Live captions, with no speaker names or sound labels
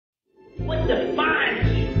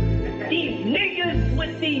defines you. These niggas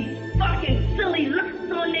with these fucking silly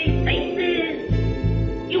looks on their faces.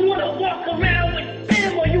 You wanna walk around with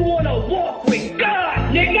them or you wanna walk with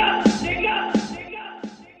God, nigga?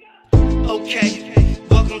 Okay,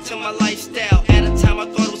 welcome to my lifestyle. At a time I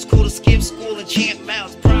thought it was cool to skip school and chant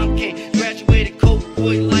mouths. Prom came, graduated, coke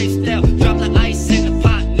boy lifestyle. Drop the ice in the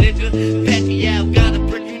pot, nigga. Pat me out, got a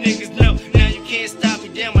brick, you niggas know. Now you can't stop me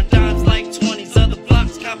down. My dimes like 20s, other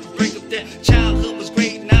blocks, copy break up there. Childhood was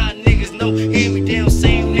great, nah, niggas know.